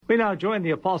We now join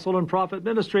the Apostle and Prophet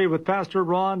Ministry with Pastor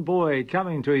Ron Boyd,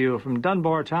 coming to you from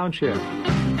Dunbar Township.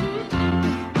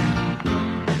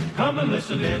 Come and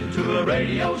listen in to a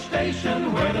radio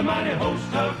station where the mighty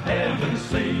host of heaven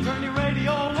sing. Turn your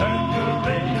radio on. Turn your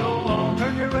radio on.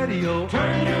 Turn your radio.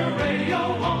 Turn your radio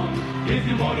on. If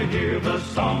you want to hear the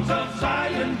songs of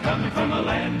Zion coming from a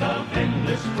land of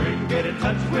endless spring, get in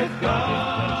touch with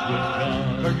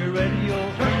God. Turn your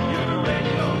radio. Turn your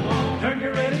radio on. Turn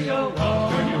your radio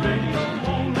on. Turn your radio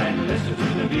on. And listen to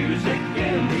the music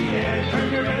in the air.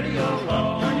 Turn your radio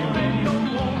on. Turn your radio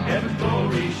on. Heaven's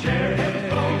glory share.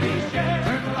 Heaven's glory share.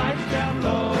 Turn the lights down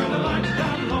low. Turn the lights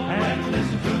down low. And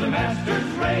listen to the Master's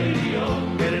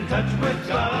radio. Get in touch with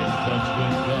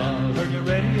God. Turn your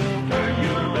radio. Turn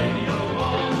your radio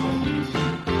on.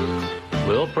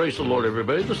 Well, praise the Lord,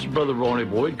 everybody. This is Brother Ronnie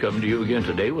Boyd coming to you again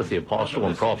today with the Apostle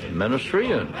and Prophet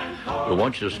Ministry, and we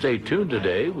want you to stay tuned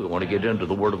today. We want to get into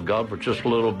the Word of God for just a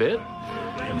little bit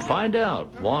and find out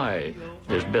why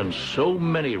there's been so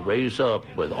many raised up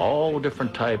with all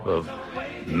different type of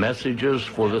messages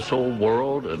for this whole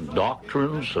world and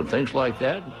doctrines and things like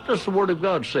that. What does the Word of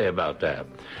God say about that?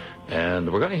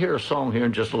 And we're going to hear a song here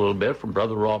in just a little bit from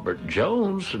Brother Robert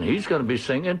Jones, and he's going to be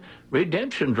singing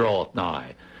Redemption Draweth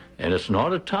Nigh. And it's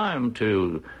not a time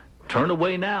to turn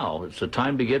away now. It's a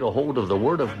time to get a hold of the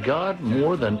Word of God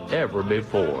more than ever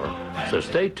before. So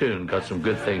stay tuned. Got some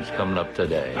good things coming up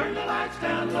today. Turn the lights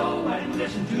down low and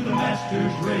listen to the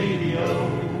Master's radio.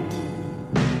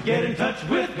 Get in touch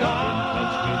with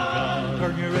God.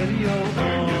 Turn your radio.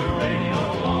 Turn your radio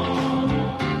on.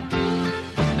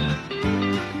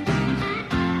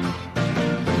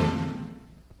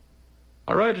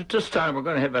 All right, at this time, we're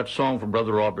going to have that song from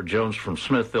Brother Robert Jones from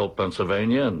Smithville,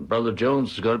 Pennsylvania. And Brother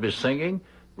Jones is going to be singing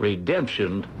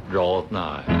Redemption Draweth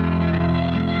Nigh.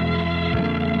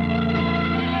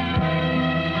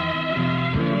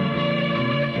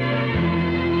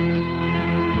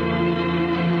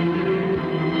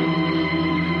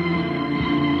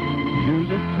 Years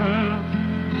of time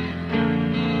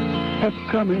have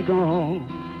come and gone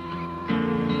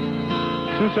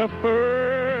since I first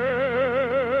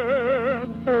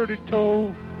heard it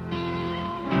told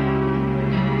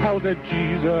how that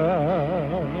Jesus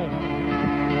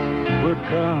would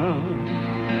come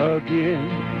again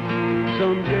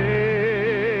someday.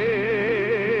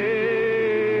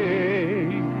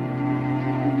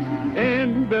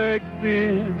 And back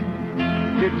then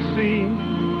it seemed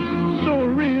so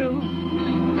real.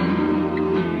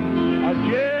 I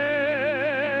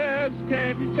just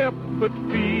can't help but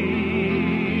feel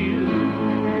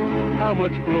how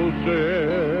much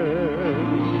closer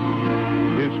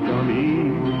it's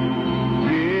coming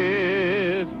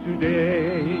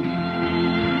yesterday.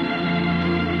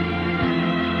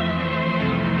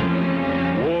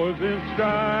 Wars and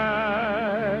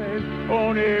strife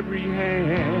on every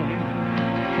hand,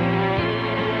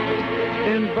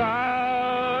 and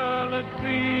violence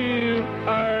fill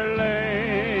our land.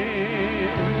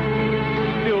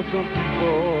 Still some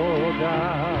people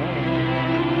die,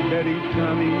 that he's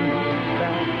coming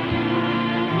back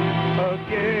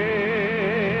again.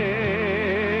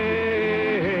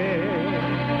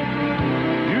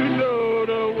 You know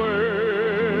the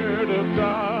word of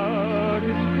God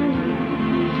is true.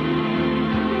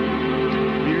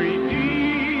 He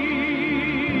redeemed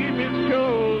his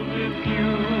chosen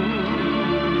few.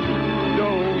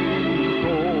 Don't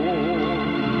go,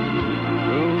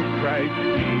 those Christ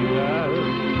Jesus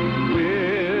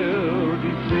will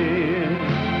descend.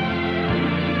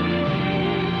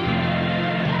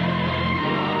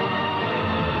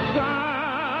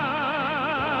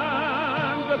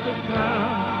 The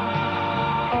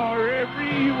time are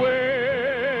everywhere.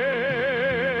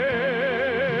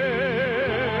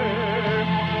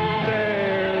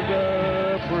 There's a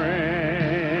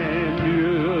brand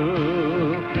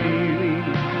new feeling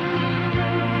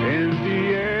in the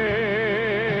air.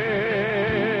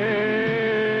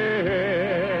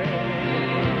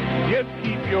 Just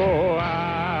keep your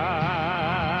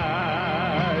eyes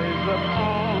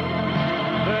upon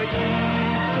the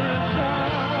eastern side.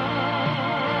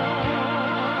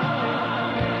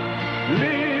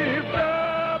 Lift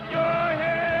up your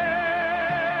head,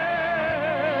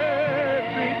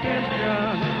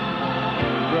 redemption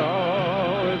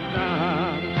draws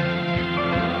nigh.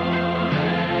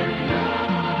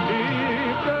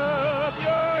 Lift up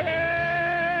your head,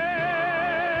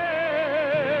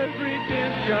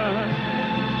 redemption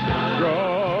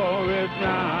draweth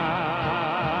nigh.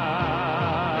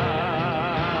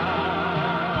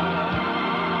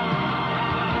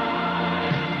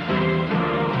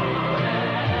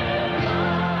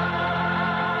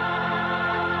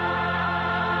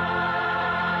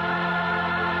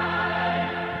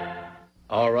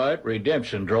 All right,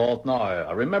 redemption draweth nigh.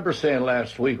 I remember saying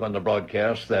last week on the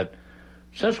broadcast that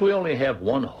since we only have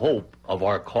one hope of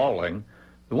our calling,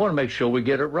 we want to make sure we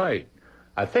get it right.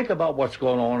 I think about what's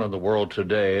going on in the world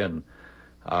today, and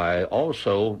I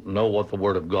also know what the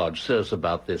Word of God says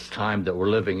about this time that we're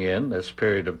living in, this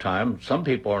period of time. Some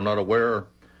people are not aware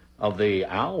of the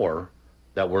hour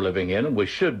that we're living in, and we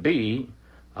should be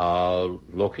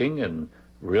looking and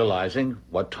realizing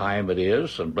what time it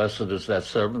is, and blessed is that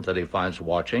servant that he finds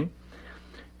watching.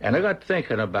 And I got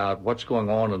thinking about what's going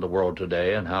on in the world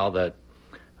today and how that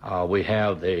we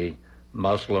have the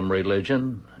Muslim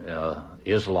religion,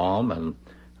 Islam,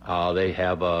 and they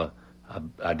have a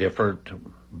different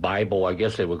Bible, I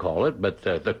guess they would call it, but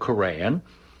the Quran.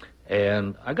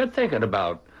 And I got thinking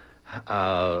about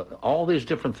all these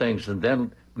different things, and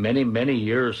then many, many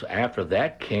years after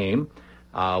that came,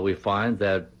 we find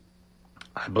that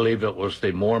I believe it was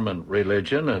the Mormon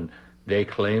religion, and they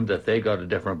claimed that they got a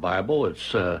different Bible.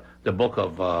 It's the Book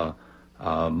of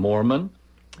Mormon,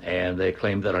 and they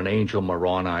claimed that an angel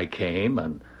Moroni came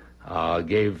and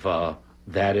gave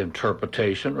that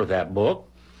interpretation or that book.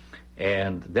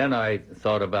 And then I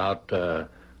thought about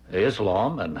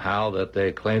Islam and how that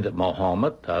they claimed that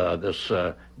Muhammad, this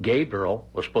Gabriel,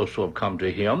 was supposed to have come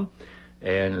to him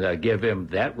and give him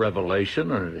that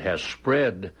revelation, and it has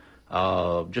spread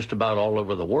just about all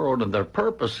over the world, and their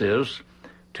purpose is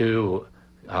to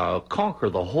conquer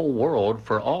the whole world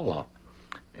for Allah.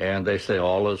 And they say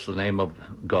Allah is the name of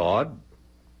God.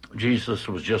 Jesus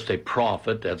was just a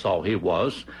prophet. That's all he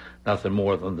was, nothing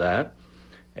more than that.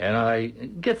 And I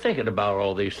get thinking about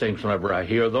all these things whenever I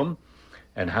hear them,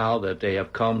 and how that they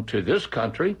have come to this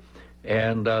country,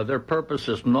 and their purpose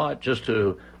is not just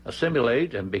to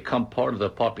assimilate and become part of the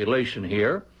population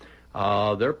here.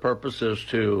 Their purpose is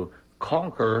to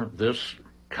conquer this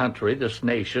country, this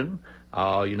nation,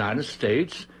 United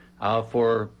States,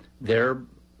 for their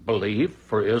belief,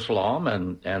 for Islam,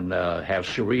 and have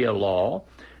Sharia law.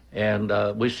 And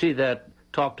we see that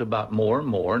talked about more and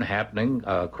more and happening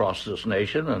across this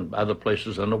nation and other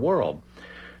places in the world.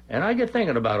 And I get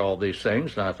thinking about all these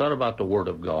things, and I thought about the Word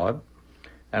of God.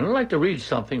 And I'd like to read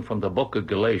something from the book of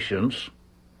Galatians.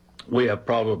 We have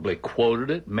probably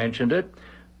quoted it, mentioned it,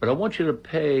 but I want you to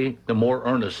pay the more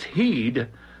earnest heed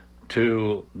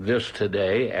to this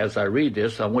today. As I read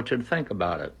this, I want you to think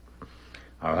about it.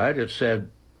 All right, it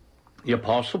said, the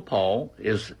Apostle Paul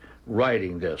is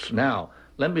writing this. Now,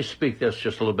 let me speak this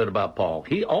just a little bit about Paul.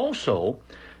 He also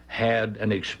had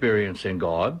an experience in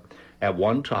God. At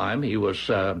one time, he was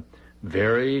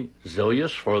very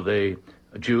zealous for the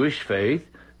Jewish faith.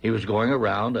 He was going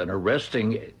around and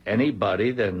arresting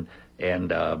anybody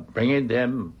and bringing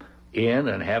them in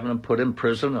and having them put in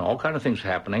prison, and all kind of things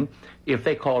happening if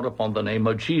they called upon the name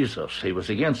of Jesus. He was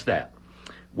against that.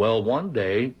 Well, one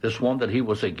day, this one that he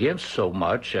was against so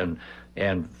much and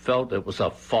felt it was a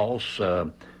false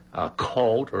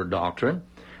cult or doctrine,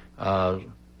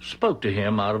 spoke to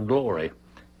him out of glory.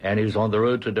 And he was on the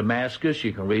road to Damascus.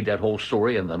 You can read that whole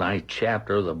story in the 9th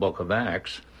chapter of the book of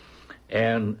Acts.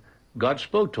 And God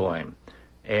spoke to him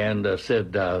and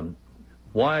said,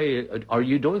 why are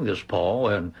you doing this,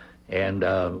 Paul? And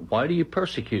why do you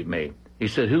persecute me? He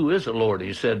said, who is it, Lord?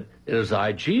 He said, it is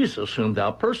I, Jesus, whom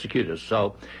thou persecutest.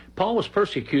 So Paul was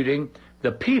persecuting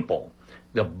the people,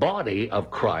 the body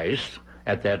of Christ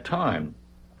at that time.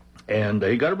 And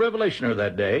he got a revelation of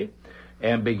that day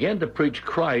and began to preach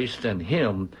Christ and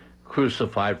him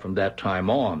crucified from that time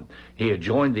on. He had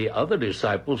joined the other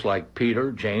disciples like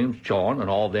Peter, James, John, and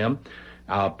all them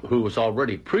who was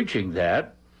already preaching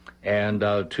that, and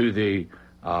to the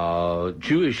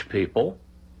Jewish people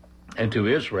and to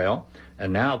Israel.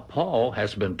 And now Paul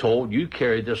has been told, you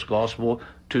carry this gospel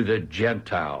to the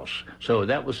Gentiles. So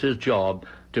that was his job,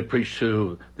 to preach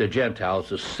to the Gentiles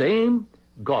the same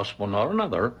gospel, not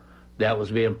another, that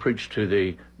was being preached to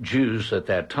the Jews at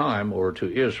that time, or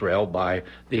to Israel by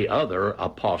the other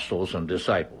apostles and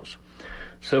disciples.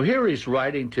 So here he's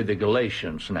writing to the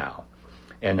Galatians now.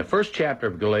 In the first chapter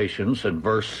of Galatians, in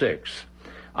verse 6,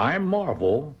 I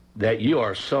marvel that you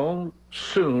are so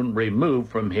soon removed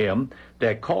from him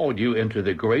that called you into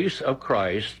the grace of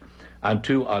Christ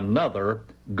unto another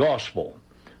gospel.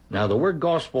 Now, the word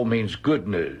gospel means good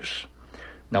news.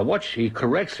 Now, watch, he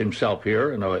corrects himself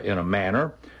here in a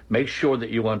manner. Make sure that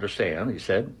you understand. He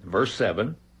said, verse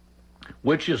 7,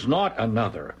 which is not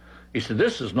another. He said,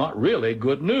 this is not really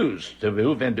good news. To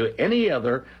move into any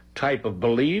other type of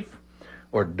belief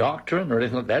or doctrine or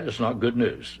anything like that is not good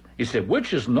news. He said,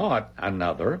 which is not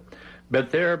another, but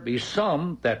there be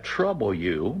some that trouble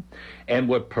you and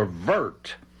would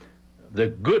pervert the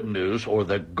good news or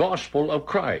the gospel of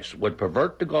Christ, would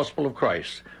pervert the gospel of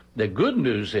Christ. the good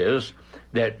news is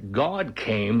that God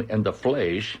came in the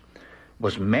flesh,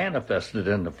 was manifested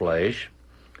in the flesh,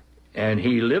 and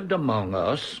he lived among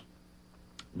us,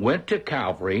 went to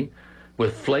Calvary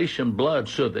with flesh and blood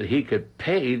so that he could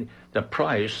pay the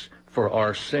price for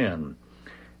our sin.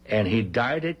 And he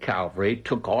died at Calvary,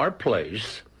 took our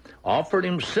place, offered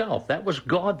himself. That was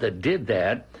God that did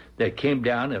that came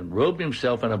down and robed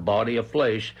himself in a body of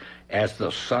flesh as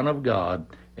the Son of God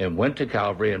and went to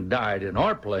Calvary and died in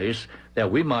our place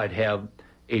that we might have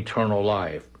eternal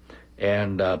life,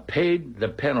 and paid the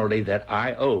penalty that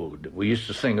I owed. We used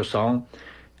to sing a song,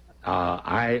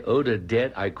 I owed a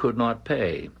debt I could not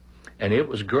pay, and it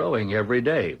was growing every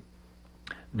day.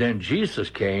 Then Jesus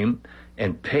came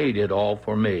and paid it all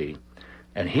for me,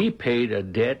 and he paid a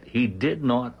debt he did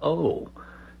not owe.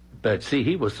 But see,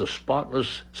 he was the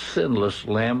spotless, sinless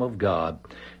Lamb of God,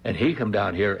 and he come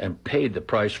down here and paid the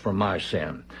price for my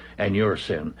sin and your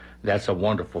sin. That's a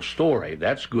wonderful story.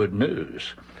 That's good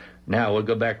news. Now we'll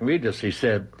go back and read this. He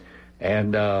said,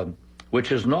 and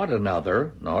which is not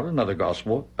another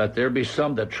gospel, but there be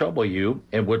some that trouble you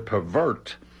and would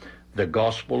pervert the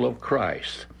gospel of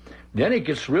Christ. Then it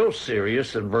gets real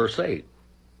serious in verse 8.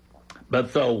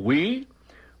 But though we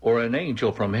or an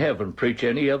angel from heaven preach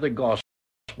any other gospel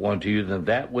unto you than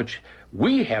that which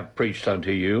we have preached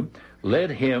unto you, let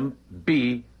him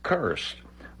be cursed.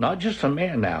 Not just a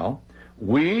man now.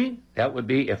 We, that would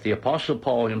be if the Apostle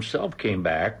Paul himself came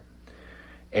back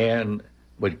and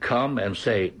would come and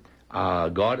say,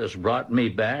 God has brought me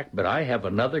back, but I have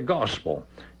another gospel.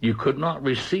 You could not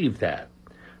receive that,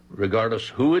 regardless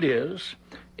who it is.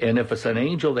 And if it's an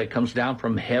angel that comes down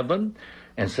from heaven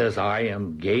and says, I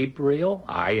am Gabriel,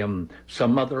 I am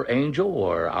some other angel,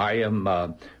 or I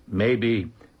am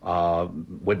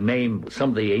would name some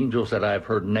of the angels that I've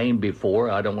heard named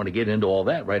before. I don't want to get into all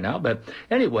that right now. But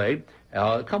anyway,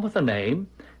 come with a name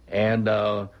and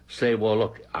say, well,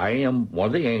 look, I am one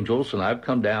of the angels, and I've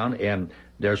come down, and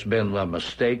there's been a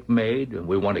mistake made, and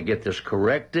we want to get this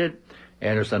corrected,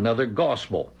 and there's another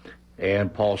gospel.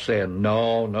 And Paul said,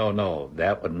 no,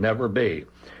 that would never be.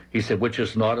 He said, which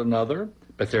is not another,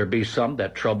 but there be some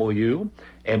that trouble you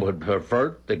and would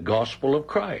pervert the gospel of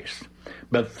Christ.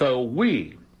 But though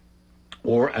we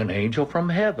or an angel from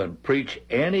heaven preach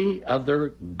any other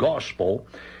gospel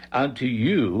unto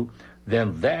you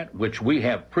than that which we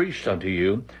have preached unto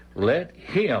you, let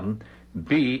him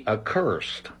be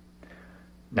accursed.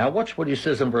 Now watch what he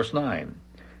says in verse 9.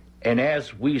 And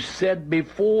as we said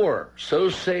before, so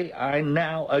say I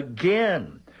now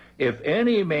again, if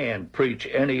any man preach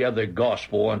any other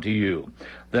gospel unto you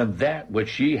than that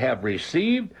which ye have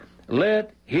received,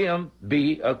 let him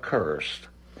be accursed.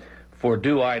 For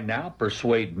do I now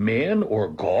persuade men or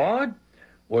God,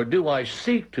 or do I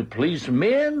seek to please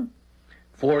men?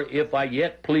 For if I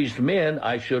yet pleased men,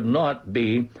 I should not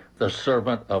be the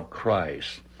servant of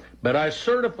Christ. But I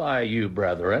certify you,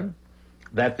 brethren,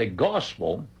 that the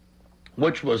gospel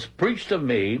which was preached of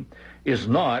me is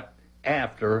not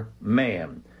after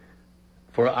man.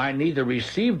 For I neither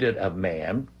received it of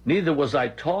man, neither was I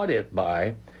taught it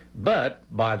by, but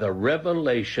by the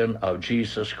revelation of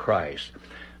Jesus Christ.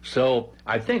 So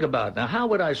I think about, now how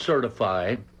would I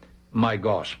certify my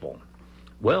gospel?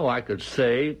 Well, I could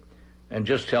say and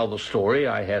just tell the story.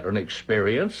 I had an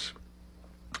experience,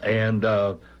 and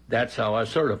that's how I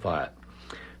certify it.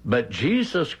 But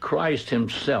Jesus Christ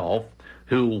himself,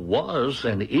 who was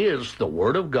and is the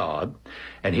Word of God,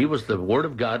 and he was the Word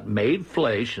of God made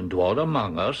flesh and dwelt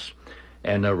among us.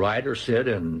 And the writer said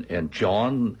in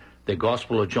John, the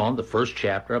Gospel of John, the first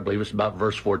chapter, I believe it's about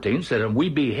verse 14, said, and we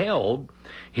beheld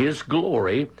his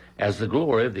glory as the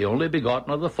glory of the only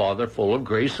begotten of the Father, full of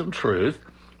grace and truth.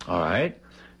 All right.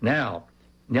 Now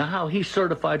how he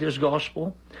certified his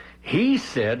gospel? He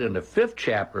said in the 5th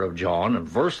chapter of John, in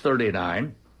verse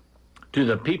 39, to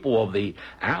the people of the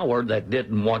hour that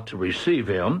didn't want to receive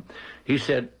him, he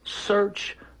said,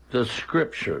 search the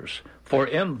scriptures, for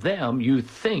in them you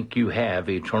think you have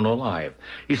eternal life.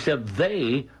 He said,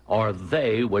 they are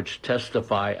they which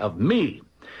testify of me.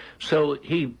 So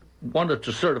he wanted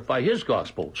to certify his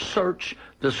gospel. Search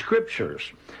the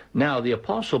scriptures. Now, the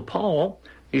Apostle Paul,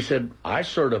 he said, I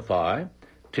certify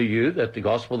to you that the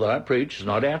gospel that I preach is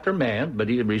not after man, but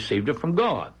he received it from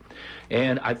God.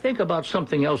 And I think about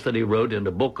something else that he wrote in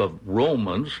the book of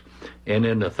Romans and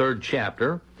in the 3rd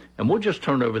chapter, and we'll just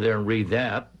turn over there and read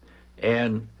that.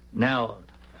 And now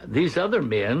these other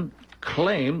men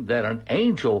claim that an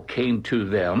angel came to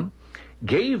them,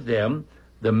 gave them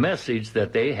the message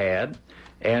that they had,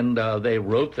 and they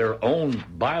wrote their own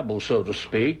Bible, so to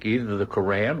speak, either the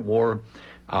Quran or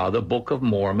the Book of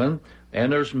Mormon,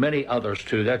 And there's many others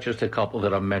too. That's just a couple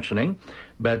that I'm mentioning.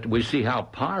 But we see how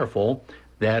powerful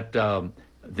that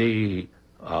the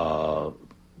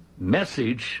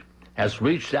message has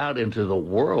reached out into the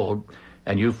world.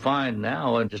 And you find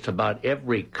now in just about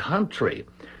every country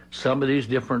some of these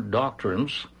different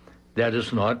doctrines that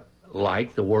is not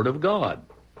like the Word of God.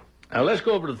 Now let's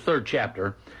go over to the 3rd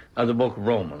chapter of the book of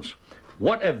Romans.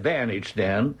 What advantage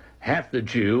then hath the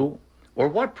Jew, or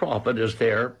what profit is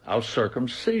there of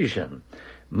circumcision?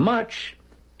 Much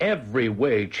every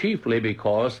way, chiefly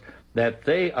because that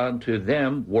they unto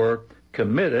them were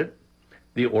committed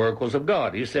the oracles of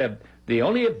God. He said the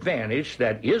only advantage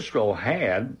that Israel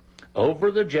had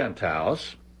over the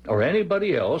Gentiles or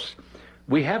anybody else,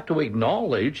 we have to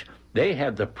acknowledge they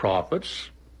had the prophets.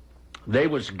 They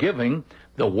was giving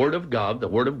the Word of God. The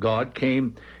Word of God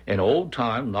came in old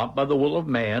time, not by the will of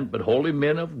man, but holy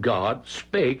men of God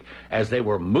spake as they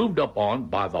were moved upon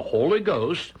by the Holy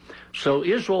Ghost. So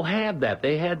Israel had that.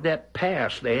 They had that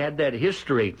past. They had that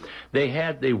history. They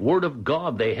had the Word of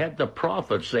God. They had the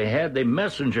prophets. They had the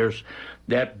messengers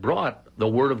that brought the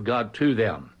Word of God to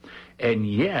them. And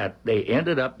yet they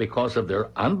ended up, because of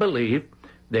their unbelief,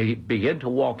 they began to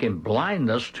walk in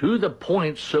blindness to the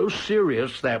point so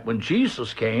serious that when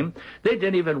Jesus came, they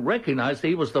didn't even recognize that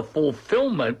he was the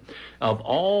fulfillment of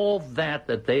all that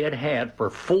they had had for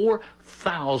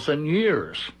 4,000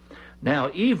 years. Now,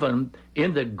 even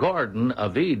in the Garden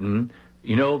of Eden,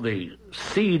 you know, the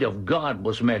seed of God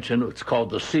was mentioned. It's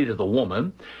called the seed of the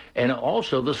woman, and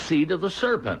also the seed of the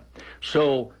serpent.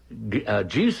 So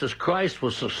Jesus Christ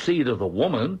was the seed of the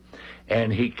woman,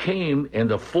 and he came in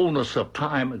the fullness of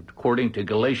time, according to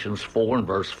Galatians 4 and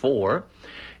verse 4,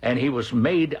 and he was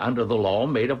made under the law,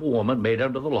 made of a woman, made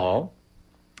under the law,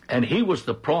 and he was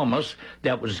the promise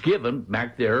that was given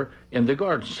back there in the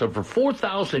garden. So for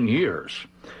 4,000 years,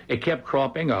 it kept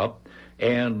cropping up,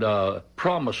 and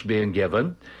promise being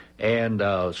given,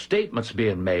 and statements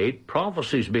being made,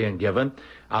 prophecies being given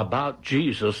about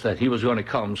Jesus, that he was going to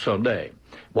come someday.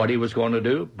 What he was going to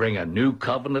do, bring a new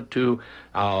covenant to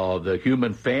the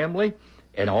human family,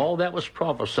 and all that was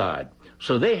prophesied.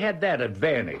 So they had that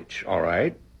advantage, all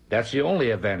right? That's the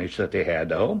only advantage that they had,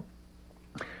 though.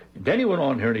 Then he went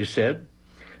on here and he said,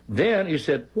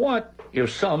 what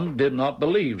if some did not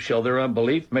believe? Shall their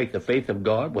unbelief make the faith of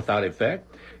God without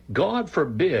effect? God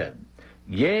forbid.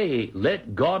 Yea,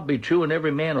 let God be true and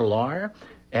every man a liar,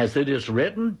 as it is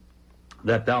written,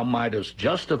 that thou mightest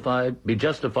be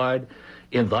justified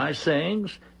in thy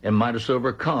sayings, and mightest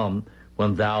overcome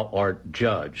when thou art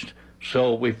judged.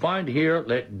 So we find here,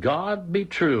 let God be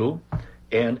true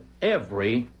and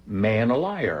every man a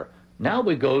liar. Now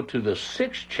we go to the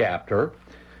 6th chapter.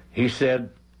 He said,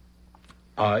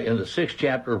 in the 6th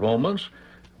chapter of Romans,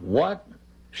 what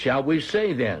shall we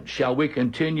say then? Shall we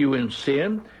continue in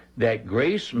sin that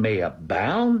grace may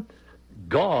abound?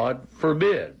 God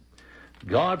forbid.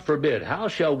 God forbid. How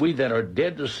shall we that are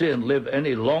dead to sin live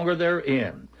any longer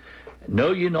therein?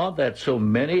 Know ye not that so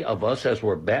many of us as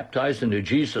were baptized into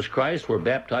Jesus Christ were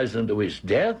baptized into his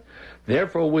death?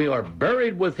 Therefore we are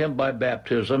buried with him by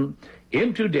baptism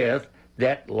into death,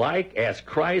 that like as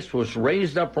Christ was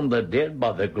raised up from the dead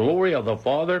by the glory of the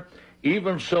Father,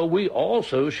 even so we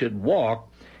also should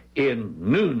walk in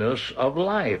newness of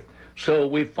life. So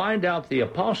we find out the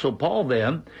Apostle Paul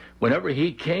then, whenever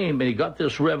he came and he got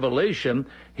this revelation,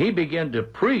 he began to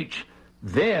preach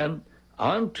then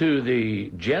unto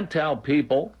the Gentile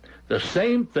people the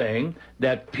same thing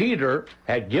that Peter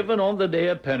had given on the day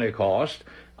of Pentecost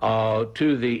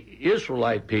to the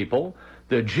Israelite people,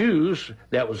 the Jews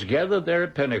that was gathered there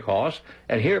at Pentecost.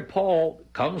 And here Paul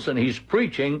comes and he's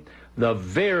preaching the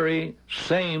very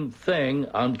same thing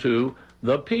unto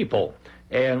the people.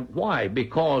 And why?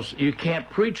 Because you can't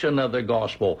preach another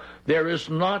gospel. There is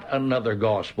not another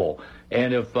gospel.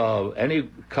 And if any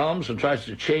comes and tries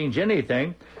to change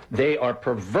anything, they are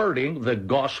perverting the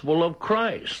gospel of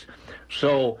Christ.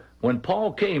 So when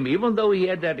Paul came, even though he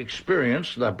had that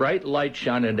experience, the bright light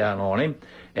shining down on him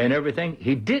and everything,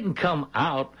 he didn't come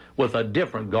out with a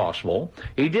different gospel.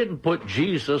 He didn't put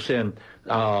Jesus in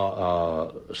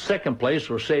second place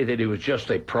or say that he was just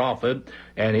a prophet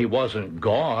and he wasn't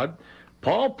God.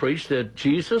 Paul preached that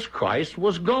Jesus Christ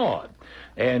was God.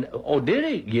 And, did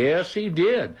he? Yes, he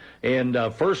did. In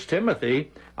 1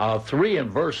 Timothy 3 and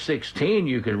verse 16,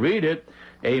 you can read it.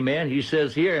 Amen. He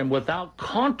says here, and without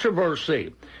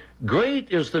controversy, great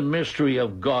is the mystery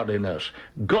of godliness.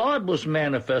 God was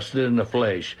manifested in the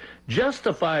flesh,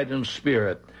 justified in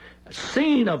spirit,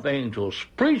 seen of angels,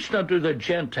 preached unto the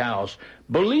Gentiles,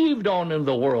 believed on in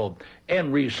the world,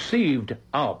 and received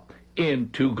up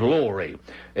into glory.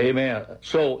 Amen.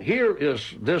 So here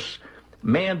is this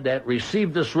man that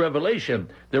received this revelation.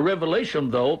 The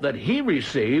revelation, though, that he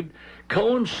received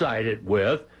coincided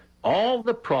with all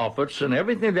the prophets and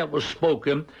everything that was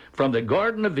spoken from the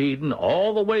Garden of Eden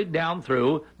all the way down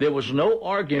through. There was no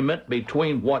argument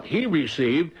between what he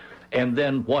received and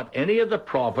then what any of the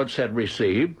prophets had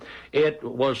received. It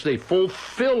was the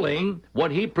fulfilling, what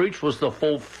he preached was the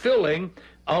fulfilling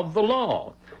of the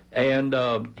law. And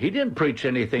he didn't preach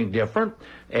anything different.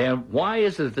 And why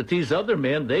is it that these other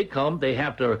men, they come, they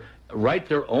have to write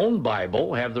their own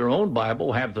Bible, have their own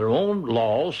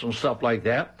laws and stuff like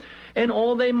that. And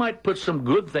they might put some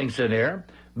good things in there,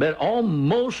 but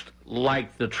almost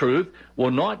like the truth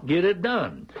will not get it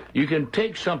done. You can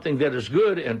take something that is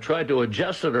good and try to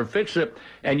adjust it or fix it,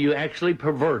 and you actually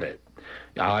pervert it.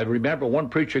 I remember one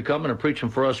preacher coming and preaching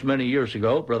for us many years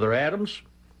ago, Brother Adams,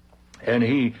 and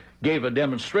he gave a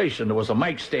demonstration. There was a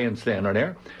mic stand standing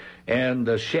there, and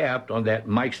the shaft on that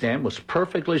mic stand was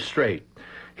perfectly straight.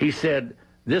 He said,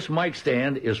 this mic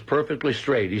stand is perfectly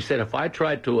straight. He said, if I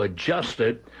try to adjust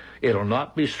it, it'll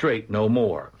not be straight no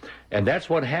more. And that's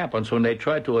what happens when they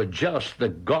try to adjust the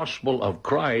gospel of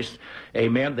Christ.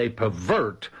 Amen. They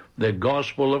pervert the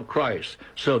gospel of Christ.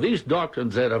 So these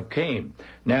doctrines that have came.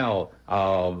 Now,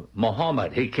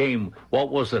 Muhammad, he came,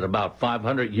 about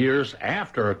 500 years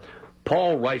after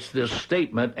Paul writes this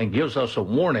statement and gives us a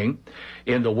warning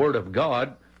in the Word of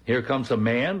God. Here comes a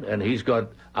man, and he's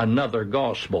got another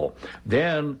gospel.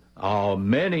 Then,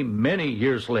 many, many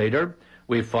years later,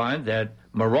 we find that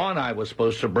Moroni was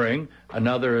supposed to bring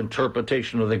another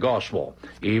interpretation of the gospel,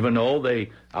 even though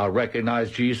they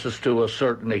recognized Jesus to a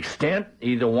certain extent,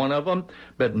 either one of them,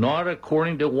 but not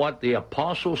according to what the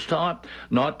apostles taught,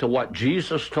 not to what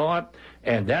Jesus taught,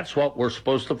 and that's what we're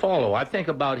supposed to follow. I think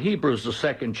about Hebrews, the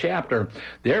 2nd chapter.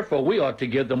 Therefore, we ought to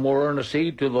give the more earnest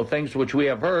heed to the things which we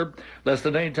have heard, lest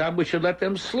at any time we should let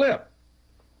them slip.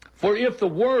 For if the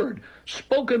word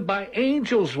spoken by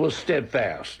angels was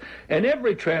steadfast, and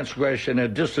every transgression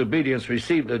and disobedience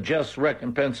received a just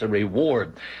recompense and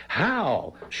reward,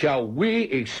 how shall we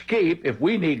escape if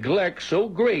we neglect so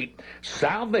great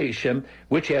salvation,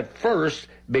 which at first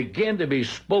began to be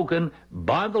spoken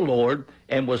by the Lord,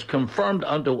 and was confirmed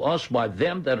unto us by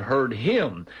them that heard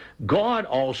him, God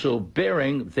also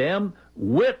bearing them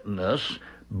witness,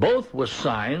 both with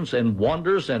signs and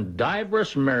wonders and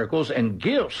diverse miracles and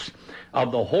gifts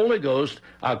of the Holy Ghost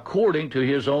according to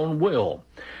his own will.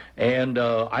 And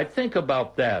I think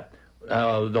about that.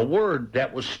 The word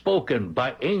that was spoken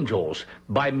by angels,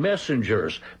 by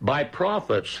messengers, by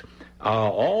prophets,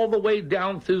 all the way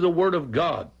down through the Word of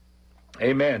God.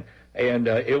 Amen. And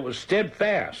it was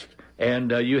steadfast,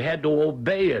 and you had to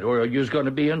obey it or you was going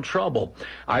to be in trouble.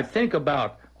 I think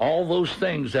about all those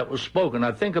things that was spoken.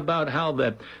 I think about how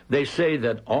that they say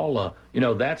that Allah,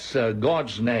 that's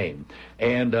God's name.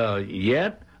 And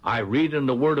yet, I read in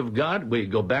the Word of God, we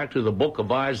go back to the book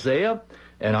of Isaiah,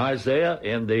 and Isaiah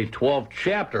in the 12th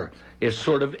chapter is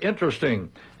sort of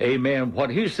interesting. Amen.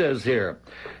 What he says here.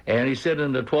 And he said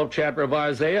in the 12th chapter of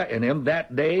Isaiah, and in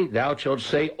that day thou shalt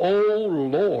say, O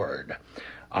Lord,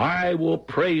 I will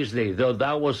praise thee, though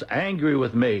thou wast angry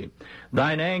with me.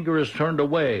 Thine anger is turned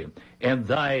away, and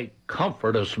thy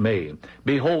comfortest me.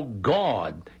 Behold,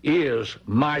 God is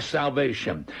my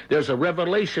salvation. There's a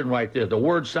revelation right there. The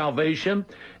word salvation,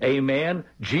 amen,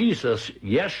 Jesus,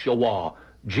 Yeshua,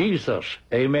 Jesus,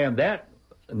 amen, that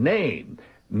name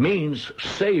means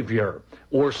Savior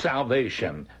or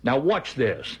salvation. Now watch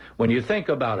this. When you think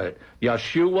about it,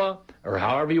 Yeshua, or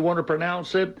however you want to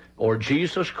pronounce it, or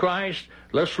Jesus Christ,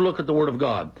 let's look at the Word of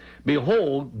God.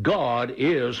 Behold, God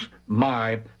is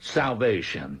my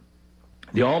salvation.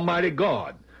 The Almighty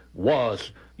God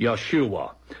was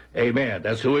Yeshua. Amen.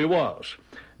 That's who he was.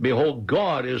 Behold,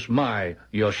 God is my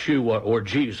Yeshua, or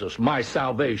Jesus, my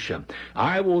salvation.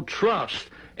 I will trust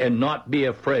and not be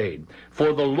afraid.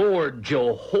 For the Lord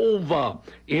Jehovah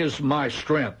is my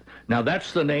strength. Now,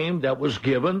 that's the name that was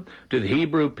given to the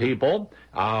Hebrew people,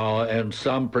 and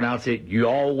some pronounce it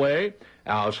Yahweh,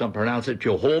 some pronounce it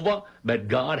Jehovah, but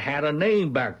God had a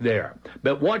name back there.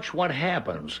 But watch what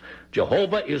happens.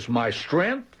 Jehovah is my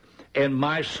strength and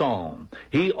my song.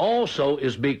 He also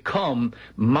is become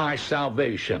my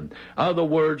salvation. In other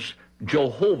words,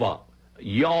 Jehovah,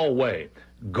 Yahweh,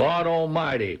 God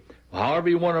Almighty, however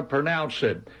you want to pronounce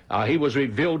it, he was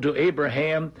revealed to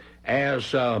Abraham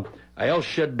as El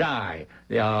Shaddai,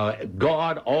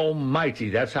 God Almighty.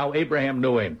 That's how Abraham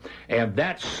knew him. And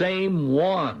that same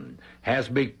one has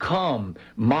become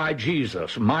my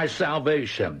Jesus, my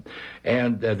salvation.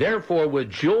 And therefore with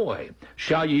joy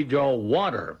shall ye draw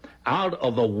water out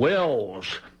of the wells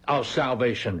of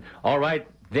salvation. All right,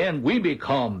 then we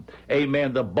become,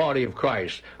 amen, the body of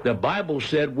Christ. The Bible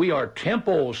said we are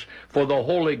temples for the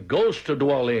Holy Ghost to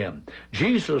dwell in.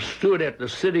 Jesus stood at the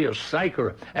city of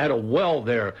Sychar at a well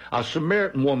there. A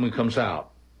Samaritan woman comes out.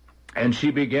 And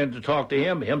she began to talk to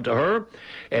him to her,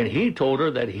 and he told her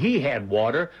that he had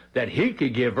water that he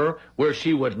could give her where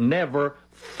she would never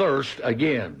thirst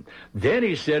again. Then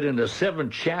he said in the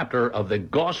 7th chapter of the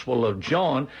Gospel of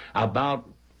John, about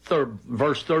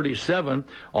verse 37,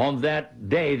 on that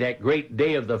day, that great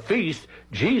day of the feast,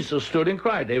 Jesus stood and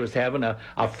cried. They was having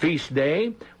a feast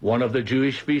day, one of the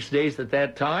Jewish feast days at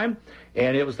that time,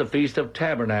 and it was the Feast of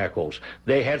Tabernacles.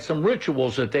 They had some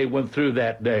rituals that they went through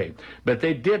that day, but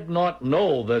they did not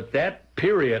know that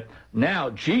period, now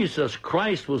Jesus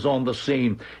Christ was on the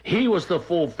scene. He was the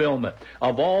fulfillment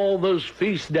of all those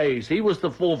feast days. He was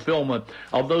the fulfillment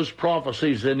of those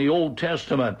prophecies in the Old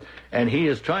Testament, and he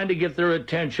is trying to get their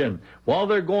attention while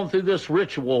they're going through this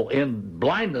ritual in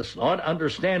blindness, not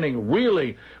understanding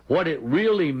really what it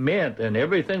really meant and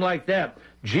everything like that.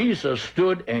 Jesus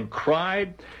stood and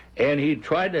cried, and he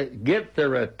tried to get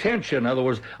their attention. In other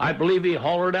words, I believe he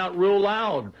hollered out real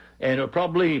loud, and it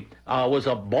probably was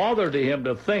a bother to him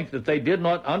to think that they did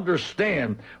not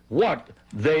understand what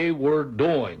they were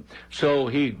doing. So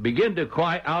he began to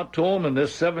cry out to them in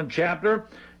this 7th chapter,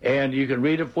 and you can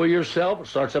read it for yourself. It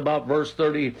starts about verse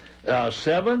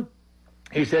 37.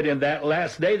 He said, in that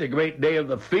last day, the great day of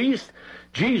the feast,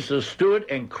 Jesus stood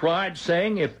and cried,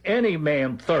 saying, if any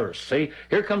man thirst, see,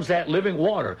 here comes that living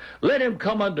water, let him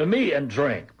come unto me and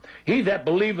drink. He that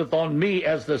believeth on me,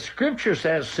 as the Scriptures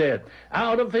has said,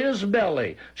 out of his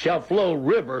belly shall flow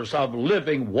rivers of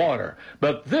living water.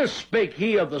 But this spake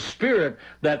he of the Spirit,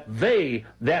 that they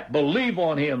that believe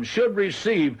on him should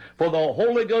receive. For the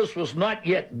Holy Ghost was not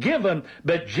yet given,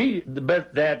 but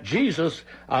that Jesus,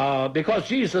 because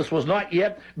Jesus was not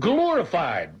yet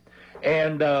glorified.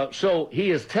 And so he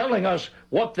is telling us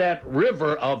what that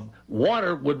river of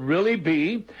water would really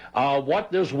be,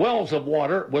 what those wells of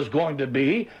water was going to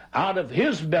be. Out of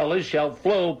his belly shall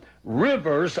flow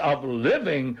rivers of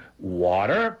living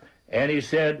water. And he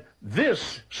said,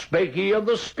 this spake he of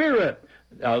the Spirit.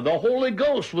 The Holy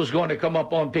Ghost was going to come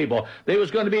up on people. They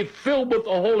was going to be filled with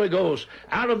the Holy Ghost.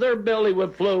 Out of their belly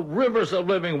would flow rivers of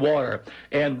living water.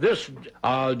 And this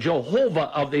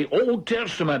Jehovah of the Old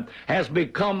Testament has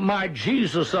become my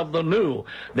Jesus of the New.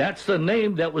 That's the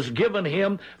name that was given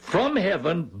him from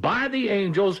heaven by the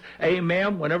angels.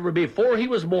 Amen. Whenever before he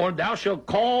was born, thou shalt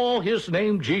call his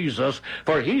name Jesus,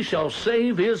 for he shall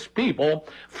save his people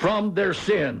from their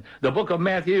sin. The book of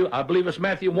Matthew, I believe it's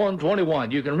Matthew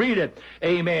 1:21. You can read it.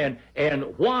 Amen. And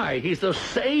why? He's the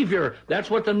Savior.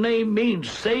 That's what the name means,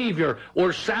 Savior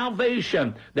or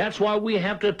salvation. That's why we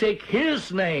have to take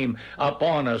his name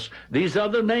upon us. These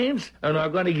other names are not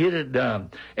going to get it done.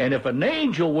 And if an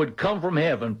angel would come from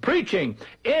heaven preaching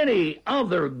any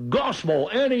other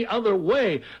gospel, any other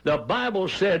way, the Bible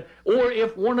said, or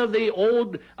if one of the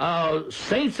old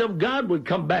saints of God would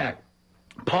come back,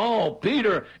 Paul,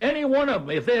 Peter, any one of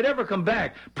them, if they had ever come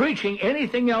back preaching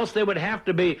anything else, they would have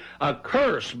to be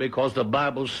accursed because the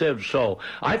Bible said so.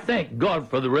 I thank God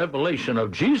for the revelation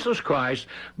of Jesus Christ,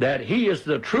 that he is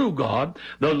the true God,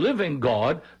 the living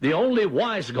God, the only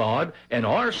wise God, and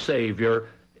our Savior,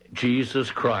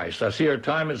 Jesus Christ. I see our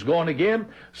time is going again.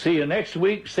 See you next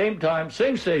week, same time,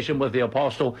 same station with the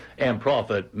Apostle and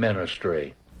Prophet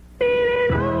Ministry.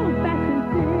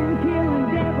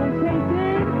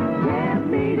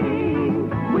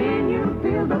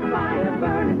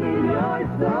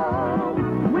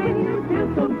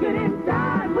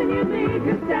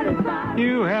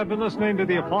 You have been listening to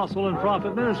the Apostle and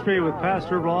Prophet Ministry with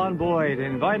Pastor Ron Boyd,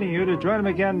 inviting you to join him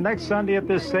again next Sunday at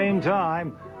this same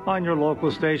time on your local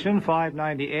station,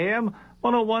 590 AM,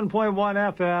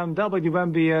 101.1 FM,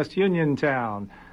 WMBS Uniontown.